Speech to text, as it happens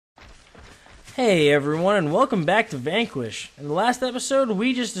Hey everyone, and welcome back to Vanquish. In the last episode,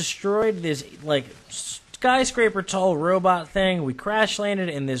 we just destroyed this, skyscraper tall robot thing. We crash landed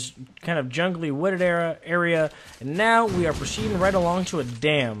in this kind of jungly wooded area, and now we are proceeding right along to a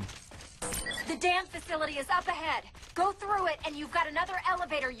dam. The dam facility is up ahead. Go through it, and you've got another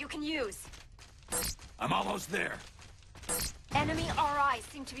elevator you can use. I'm almost there. Enemy RIs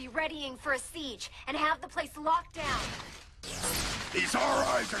seem to be readying for a siege, and have the place locked down. These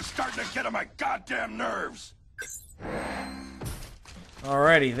RIs are starting to get on my goddamn nerves.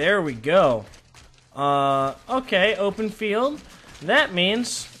 Alrighty, there we go. Okay, open field. That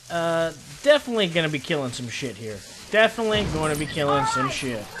means, definitely gonna be killing some shit here. Definitely going to be killing some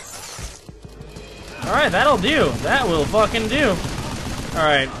shit. Alright, that'll do. That will fucking do.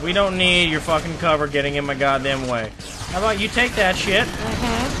 Alright, we don't need your fucking cover getting in my goddamn way. How about you take that shit?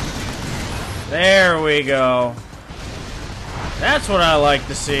 There we go. That's what I like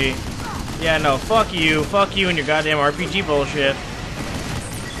to see. Yeah, no, fuck you and your goddamn RPG bullshit.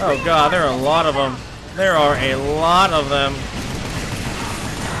 Oh god, there are a lot of them. There are a lot of them.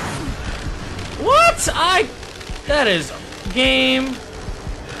 What? That is game.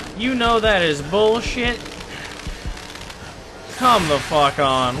 You know that is bullshit. Come the fuck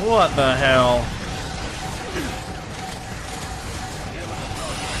on. What the hell?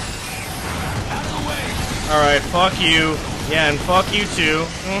 Alright, fuck you. Yeah, and fuck you too.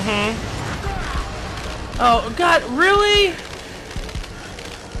 Oh, God, really?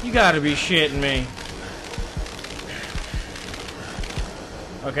 You gotta be shitting me.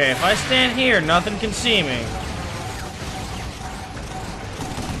 Okay, if I stand here, nothing can see me.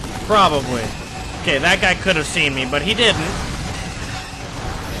 Probably. Okay, that guy could have seen me, but he didn't.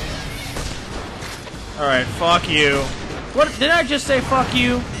 Alright, fuck you. What, did I just say fuck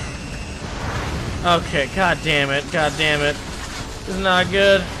you? Okay, god damn it, This is not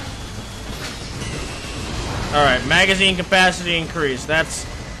good. Alright, magazine capacity increased. That's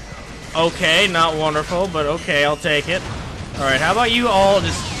okay, not wonderful, but okay, I'll take it. Alright, how about you all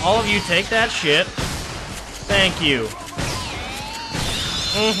of you take that shit. Thank you.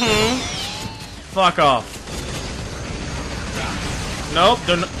 Fuck off. Nope,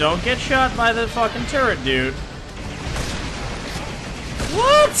 don't get shot by the fucking turret, dude.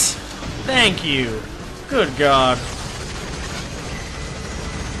 What? Thank you. Good God.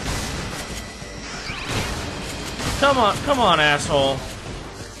 Come on, asshole.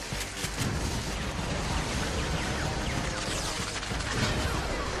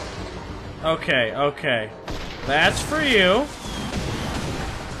 Okay. That's for you.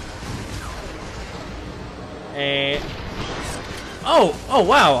 And oh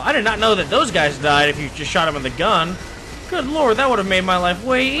wow, I did not know that those guys died if you just shot them with a gun. Good lord, that would have made my life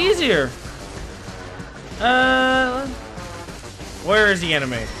way easier. Where is the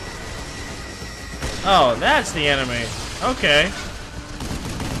enemy? Oh, that's the enemy. Okay.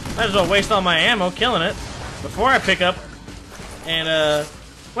 Might as well waste all my ammo killing it before I pick up and,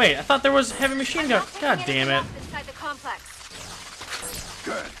 wait, I thought there was heavy machine gun. God damn it.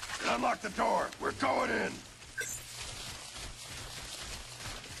 Good. Unlock the door. We're going in.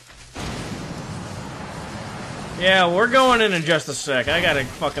 Yeah, we're going in just a sec. I gotta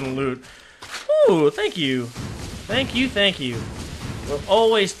fucking loot. Ooh, thank you. Thank you. Will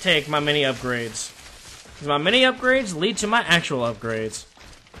always take my mini upgrades. Because my mini upgrades lead to my actual upgrades.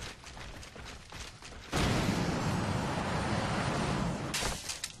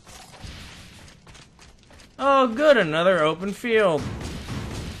 Oh, good, another open field.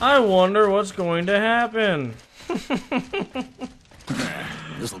 I wonder what's going to happen.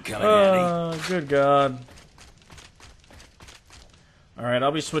 This'll come in handy. Good God. Alright,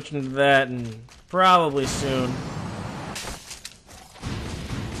 I'll be switching to that and probably soon.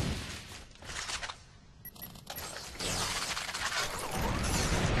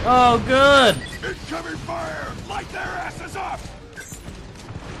 Oh, good! Incoming fire! Light their asses up!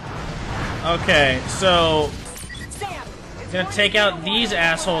 Okay, so I'm gonna take out these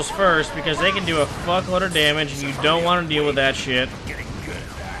assholes first because they can do a fuckload of damage and you don't want to deal with that shit.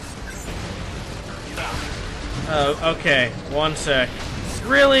 Oh, okay, one sec.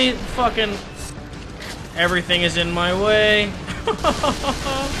 Really? Fucking everything is in my way.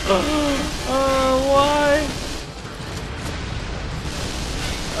 Why?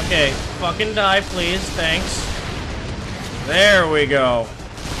 Okay, fucking die, please. Thanks. There we go.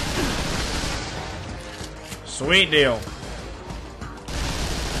 Sweet deal.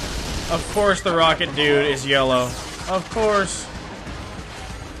 Of course the rocket dude is yellow. Of course.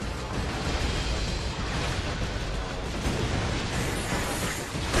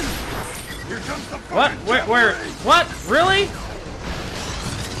 Here comes the What? Where? What? Really?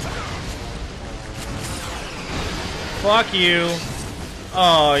 Fuck you.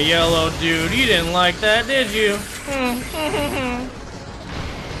 Oh, yellow dude, you didn't like that, did you?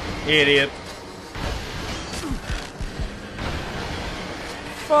 Idiot.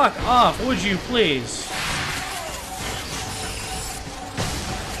 Fuck off, would you please?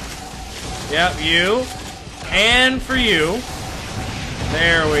 Yep, you. And for you.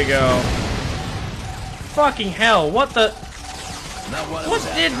 There we go. Fucking hell, what the... What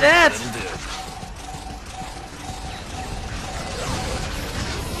did that?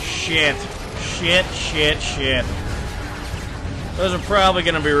 Shit. Shit, shit, shit. Those are probably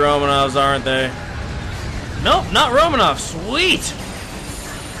gonna be Romanovs, aren't they? Nope, not Romanov. Sweet!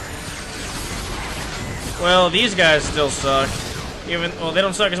 Well, these guys still suck. Well, they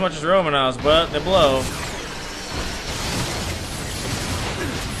don't suck as much as Romanovs, but they blow.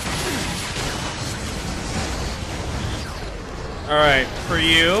 Alright, for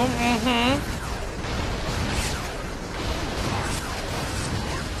you.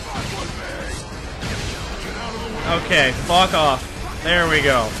 Okay, fuck off. There we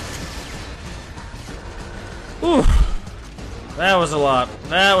go. Ooh. That was a lot.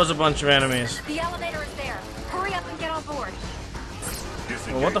 That was a bunch of enemies. The elevator is there. Hurry up and get on board.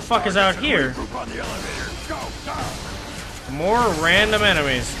 Well, what the fuck is out here? More random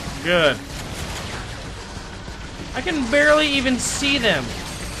enemies. Good. I can barely even see them.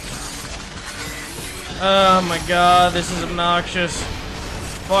 Oh my god, this is obnoxious.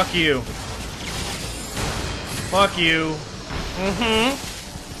 Fuck you. Fuck you.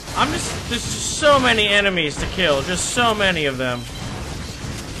 There's just so many enemies to kill. Just so many of them.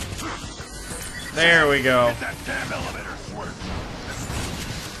 There we go.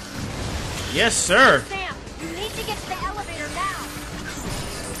 Yes, sir. Sam, you need to get to the elevator now.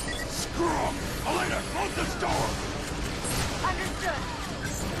 Screw 'em! Elena, close this door! Understood.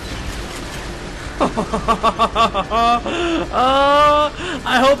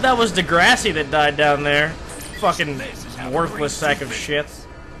 I hope that was Degrassi that died down there. Fucking worthless sack of shit.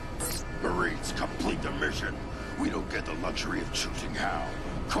 Marines, complete the mission. We don't get the luxury of choosing how.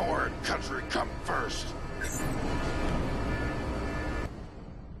 Corps and country come first.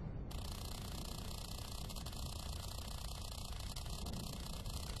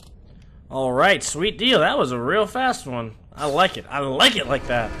 Alright, sweet deal. That was a real fast one. I like it. I like it like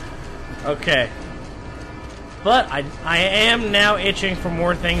that. Okay. But I am now itching for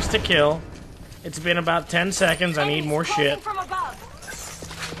more things to kill. It's been about 10 seconds. I need more shit. From above.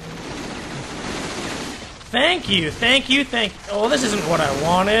 Thank you, thank you, thank you. Oh, this isn't what I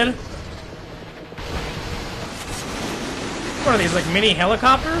wanted. What are these, like mini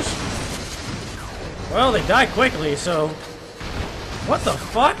helicopters? Well, they die quickly, so... What the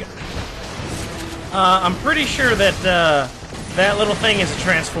fuck? I'm pretty sure that, that little thing is a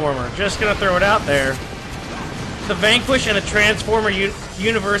transformer. Just gonna throw it out there. The Vanquish and the Transformer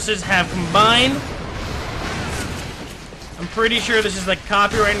universes have combined. I'm pretty sure this is like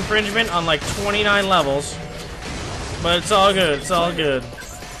copyright infringement on like 29 levels. But it's all good, it's all good.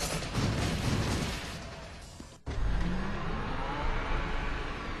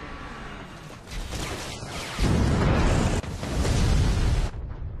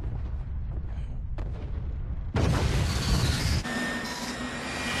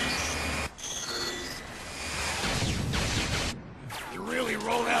 You really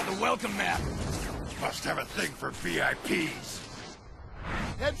rolled out the welcome map. Must have a thing for VIPs.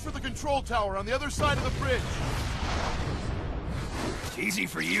 Head for the control tower on the other side of the bridge. Easy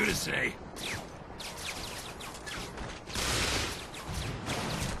for you to say.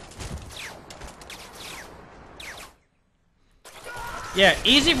 Yeah,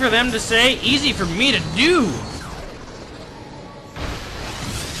 easy for them to say, easy for me to do.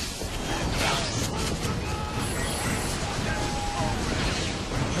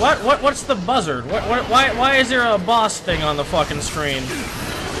 What's the Buzzard? Why is there a boss thing on the fucking screen?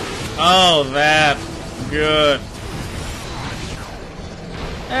 Oh, that. Good.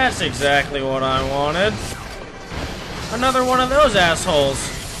 That's exactly what I wanted. Another one of those assholes.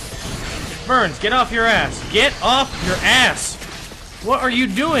 Burns, get off your ass. Get off your ass. What are you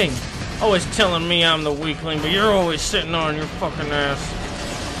doing? Always telling me I'm the weakling, but you're always sitting on your fucking ass.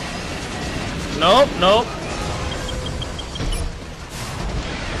 Nope, nope.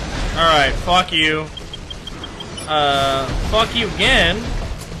 Alright, fuck you. Fuck you again.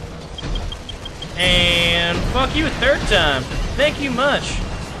 And fuck you a third time. Thank you much.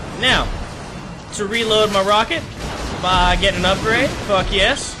 Now, to reload my rocket by getting an upgrade, fuck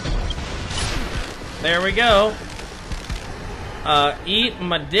yes. There we go. Eat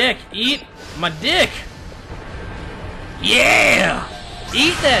my dick. Eat my dick. Yeah!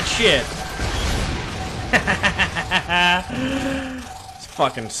 Eat that shit. This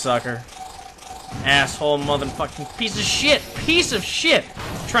fucking sucker. Asshole motherfucking piece of shit. Piece of shit.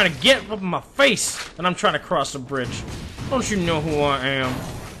 Trying to get up in my face. And I'm trying to cross the bridge. Don't you know who I am?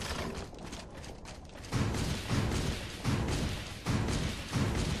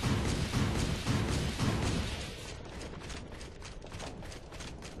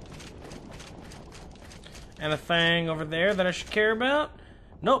 Anything over there that I should care about?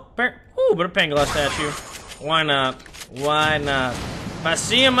 Nope. Ooh, but a Pangolin statue. Why not? Why not? If I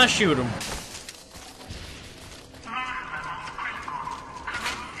see him, I shoot him.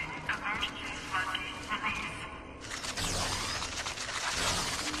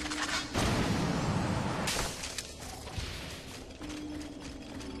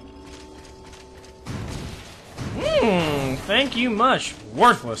 Thank you much.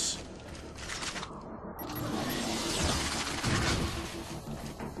 Worthless.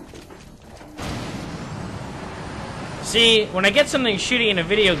 See, when I get something shitty in a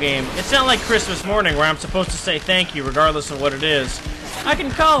video game, it's not like Christmas morning where I'm supposed to say thank you regardless of what it is. I can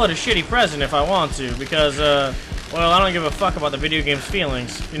call it a shitty present if I want to, because, well, I don't give a fuck about the video game's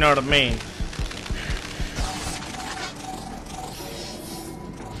feelings, if you know what I mean.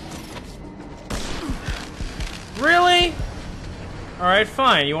 Really? Alright,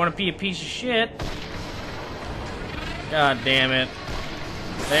 fine. You want to be a piece of shit? God damn it.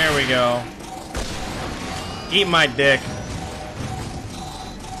 There we go. Eat my dick.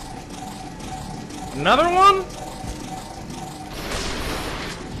 Another one?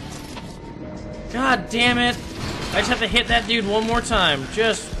 God damn it. I just have to hit that dude one more time.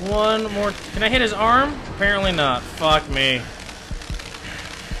 Just one more. Can I hit his arm? Apparently not. Fuck me.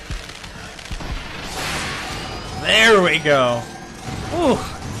 There we go. Ooh.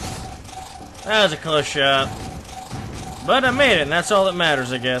 That was a close shot. But I made it, and that's all that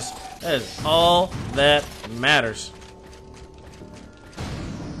matters, I guess. That is all that matters.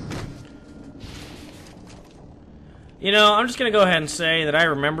 You know, I'm just gonna go ahead and say that I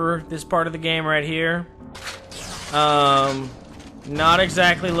remember this part of the game right here. Not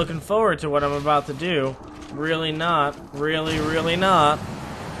exactly looking forward to what I'm about to do. Really not. Really, really not.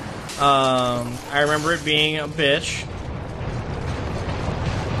 I remember it being a bitch.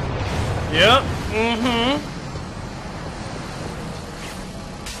 Yep.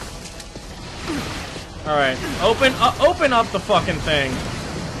 Alright. Open up the fucking thing.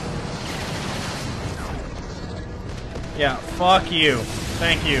 Yeah, fuck you.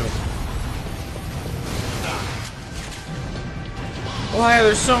 Thank you. Why are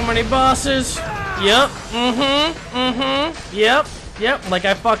there so many bosses? Yep. Yep. Like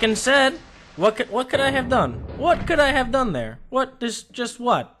I fucking said. What could I have done? What could I have done there? What? Just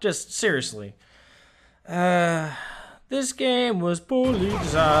what? Just seriously. This game was poorly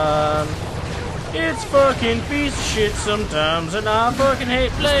designed. It's fucking piece of shit sometimes, and I fucking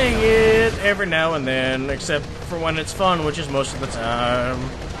hate playing it every now and then, except for when it's fun, which is most of the time.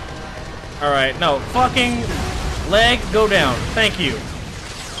 Alright, no, fucking leg, go down. Thank you.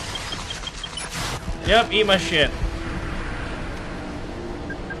 Yep, eat my shit.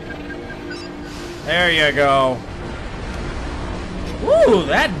 There you go. Woo,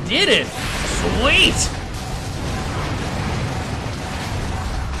 that did it! Sweet!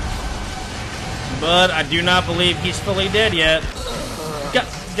 But I do not believe he's fully dead yet.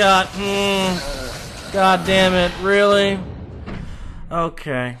 God damn it, really?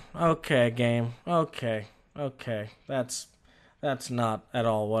 Okay, game. Okay. That's not at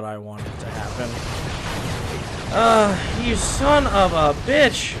all what I wanted to happen. You son of a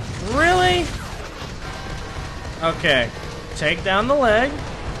bitch. Really? Okay. Take down the leg.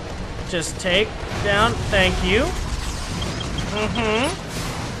 Just take down, thank you.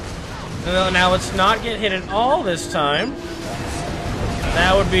 Now let's not get hit at all this time.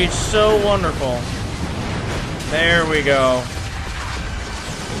 That would be so wonderful. There we go.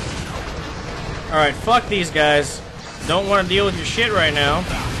 Alright, fuck these guys. Don't want to deal with your shit right now.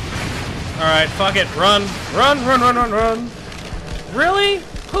 Alright, fuck it. Run. Run. Really?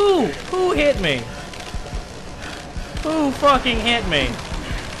 Who hit me? Who fucking hit me?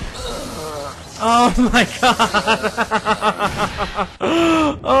 Oh my god.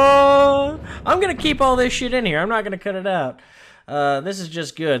 Oh, I'm gonna keep all this shit in here. I'm not gonna cut it out. This is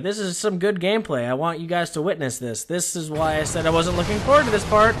just good. This is some good gameplay. I want you guys to witness this. This is why I said I wasn't looking forward to this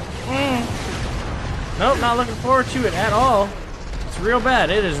part. Nope, not looking forward to it at all. It's real bad.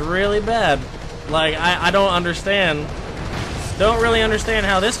 It is really bad. Like, I don't understand. Don't really understand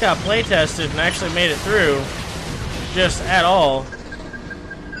how this got play tested and actually made it through. Just at all.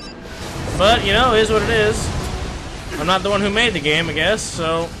 But, you know, it is what it is. I'm not the one who made the game, I guess,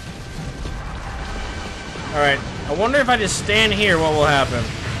 so... Alright, I wonder if I just stand here, what will happen?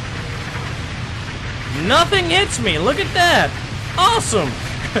 Nothing hits me! Look at that! Awesome!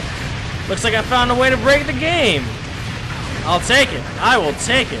 Looks like I found a way to break the game! I'll take it. I will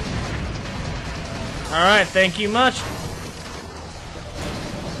take it. Alright, thank you much.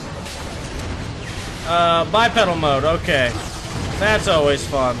 Bipedal mode, okay. That's always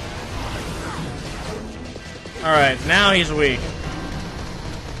fun. Alright, now he's weak.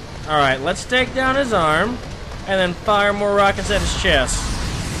 Alright, let's take down his arm, and then fire more rockets at his chest.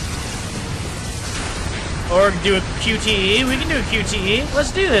 Or do a QTE. We can do a QTE.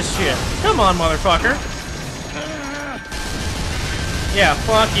 Let's do this shit. Come on, motherfucker. Yeah,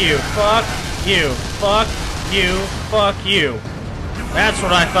 fuck you. Fuck you. Fuck you. Fuck you. That's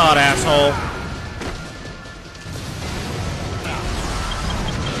what I thought, asshole.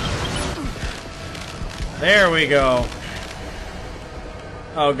 There we go.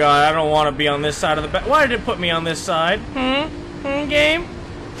 Oh god, I don't want to be on this side of the back. Why did it put me on this side? Game?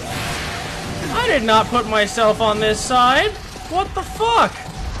 I did not put myself on this side. What the fuck?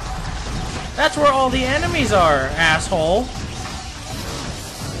 That's where all the enemies are, asshole.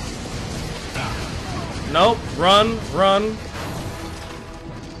 Nope. Run, run.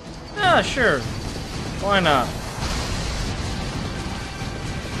 Ah, sure. Why not?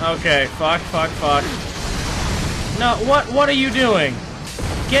 Okay, fuck, fuck, fuck. No, what are you doing?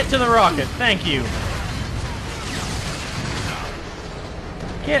 Get to the rocket, thank you.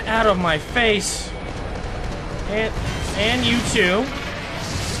 Get out of my face. And you too.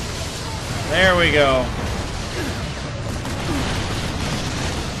 There we go.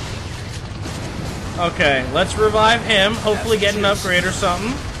 Okay, let's revive him. Hopefully get an upgrade or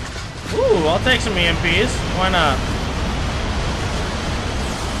something. Ooh, I'll take some EMPs. Why not?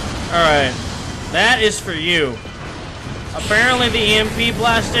 Alright. That is for you. Apparently the EMP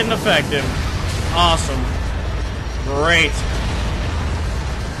blast didn't affect him. Awesome. Great.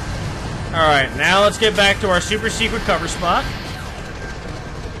 Alright, now let's get back to our super secret cover spot.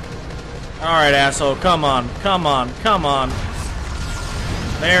 Alright, asshole. Come on. Come on. Come on.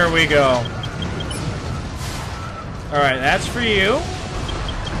 There we go. Alright, that's for you.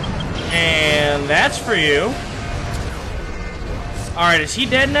 And that's for you. Alright, is he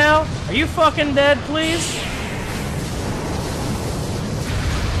dead now? Are you fucking dead, please?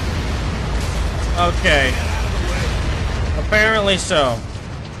 Okay. Apparently so.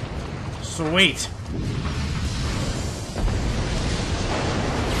 Sweet.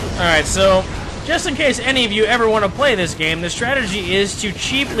 Alright, so, just in case any of you ever want to play this game, the strategy is to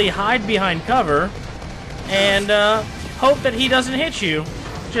cheaply hide behind cover and hope that he doesn't hit you.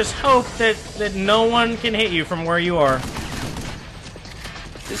 Just hope that no one can hit you from where you are.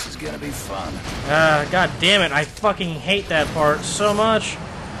 This is gonna be fun. God damn it, I fucking hate that part so much.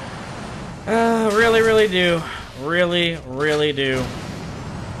 Really, really do. Really, really do.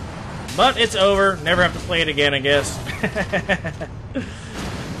 But it's over. Never have to play it again, I guess.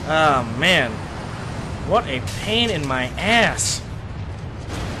 Oh, man. What a pain in my ass.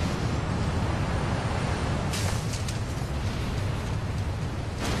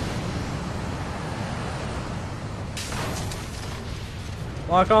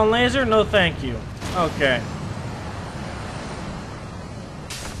 Lock on laser? No thank you. Okay.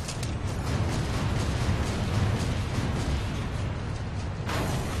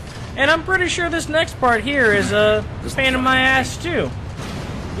 And I'm pretty sure this next part here is a pain in my ass too.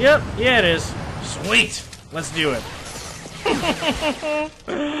 Yep, yeah it is. Sweet. Let's do it.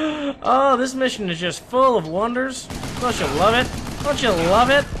 Oh, this mission is just full of wonders. Don't you love it? Don't you love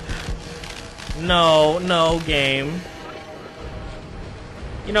it? No, no game.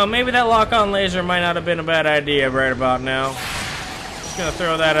 You know, maybe that lock-on laser might not have been a bad idea right about now. Just gonna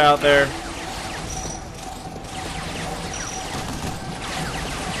throw that out there.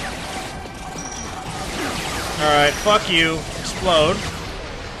 Alright, fuck you. Explode.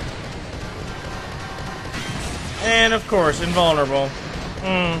 And, of course, invulnerable.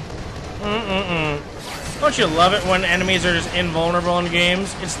 Don't you love it when enemies are just invulnerable in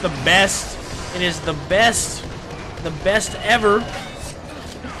games? It's the best. It is the best. The best ever.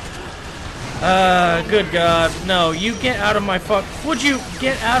 Good God. No, you get out of my fuck... Would you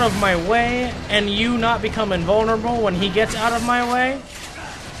get out of my way and you not become invulnerable when he gets out of my way?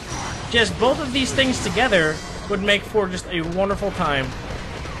 Just both of these things together would make for just a wonderful time.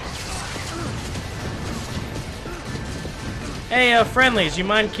 Hey, friendlies, you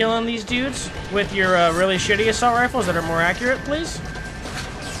mind killing these dudes with your really shitty assault rifles that are more accurate, please?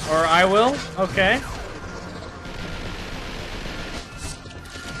 Or I will? Okay.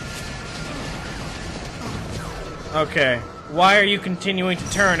 Okay. Why are you continuing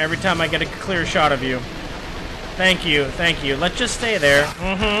to turn every time I get a clear shot of you? Thank you, thank you. Let's just stay there.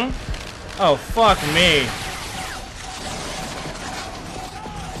 Mm-hmm. Oh, fuck me.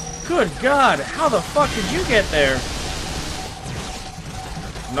 Good God, how the fuck did you get there?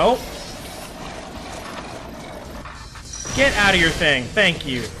 Nope. Get out of your thing. Thank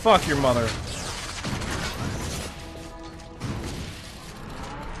you. Fuck your mother.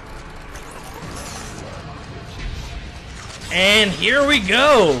 And here we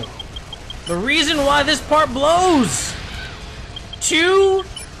go. The reason why this part blows. 2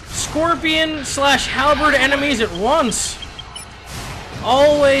 scorpion / halberd enemies at once.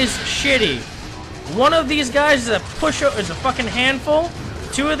 Always shitty. One of these guys is a fucking handful.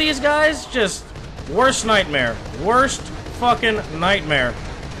 2 of these guys, just worst nightmare. Worst fucking nightmare.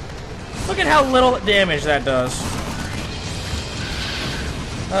 Look at how little damage that does.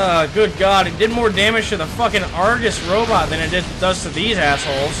 Good God, it did more damage to the fucking Argus robot than it does to these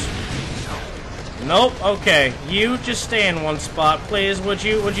assholes. Nope, okay. You just stay in one spot, please, would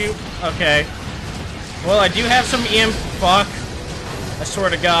you? Okay. Well, I do have some EMP. Fuck. I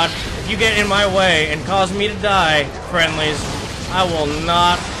swear to God, if you get in my way and cause me to die, friendlies, I will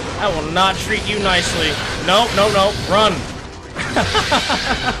not treat you nicely. Nope, run.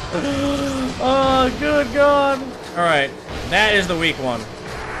 Oh, good God. Alright, that is the weak one.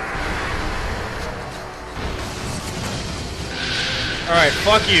 Alright,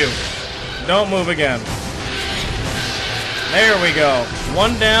 fuck you. Don't move again. There we go.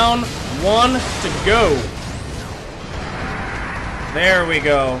 1 down, 1 to go. There we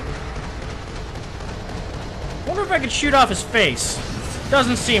go. Wonder if I could shoot off his face.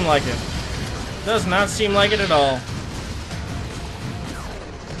 Doesn't seem like it. Does not seem like it at all.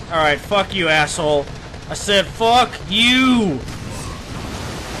 Alright, fuck you, asshole. I said fuck you!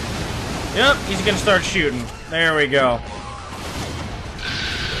 Yep, he's gonna start shooting. There we go.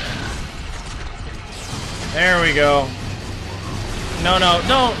 There we go. No,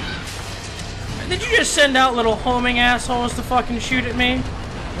 don't. Did you just send out little homing assholes to fucking shoot at me?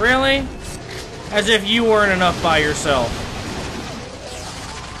 Really? As if you weren't enough by yourself.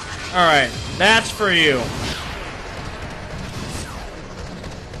 Alright, that's for you.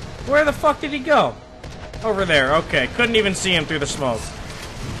 Where the fuck did he go? Over there, okay. Couldn't even see him through the smoke.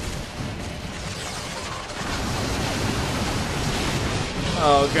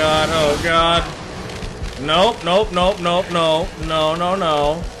 Oh God, oh God. Nope. No.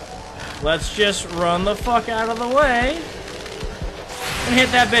 Let's just run the fuck out of the way and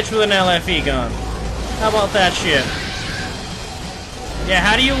hit that bitch with an LFE gun. How about that shit? Yeah,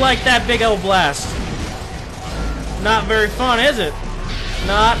 how do you like that big old blast? Not very fun, is it?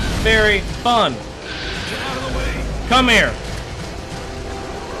 Not very fun. Get out of the way. Come here.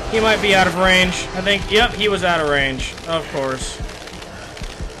 He might be out of range. I think, yep, he was out of range. Of course.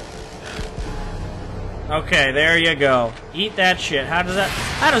 Okay, there you go. Eat that shit. How does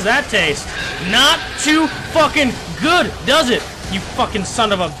that taste? Not too fucking good, does it? You fucking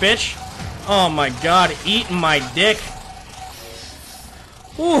son of a bitch. Oh my God, eat my dick.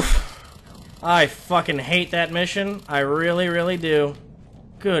 Oof. I fucking hate that mission. I really, really do.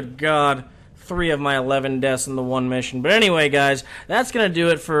 Good God. 3 of my 11 deaths in the one mission. But anyway, guys, that's going to do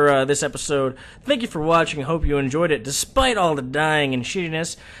it for this episode. Thank you for watching. Hope you enjoyed it, despite all the dying and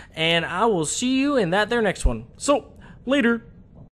shittiness. And I will see you in that there next one. So, later.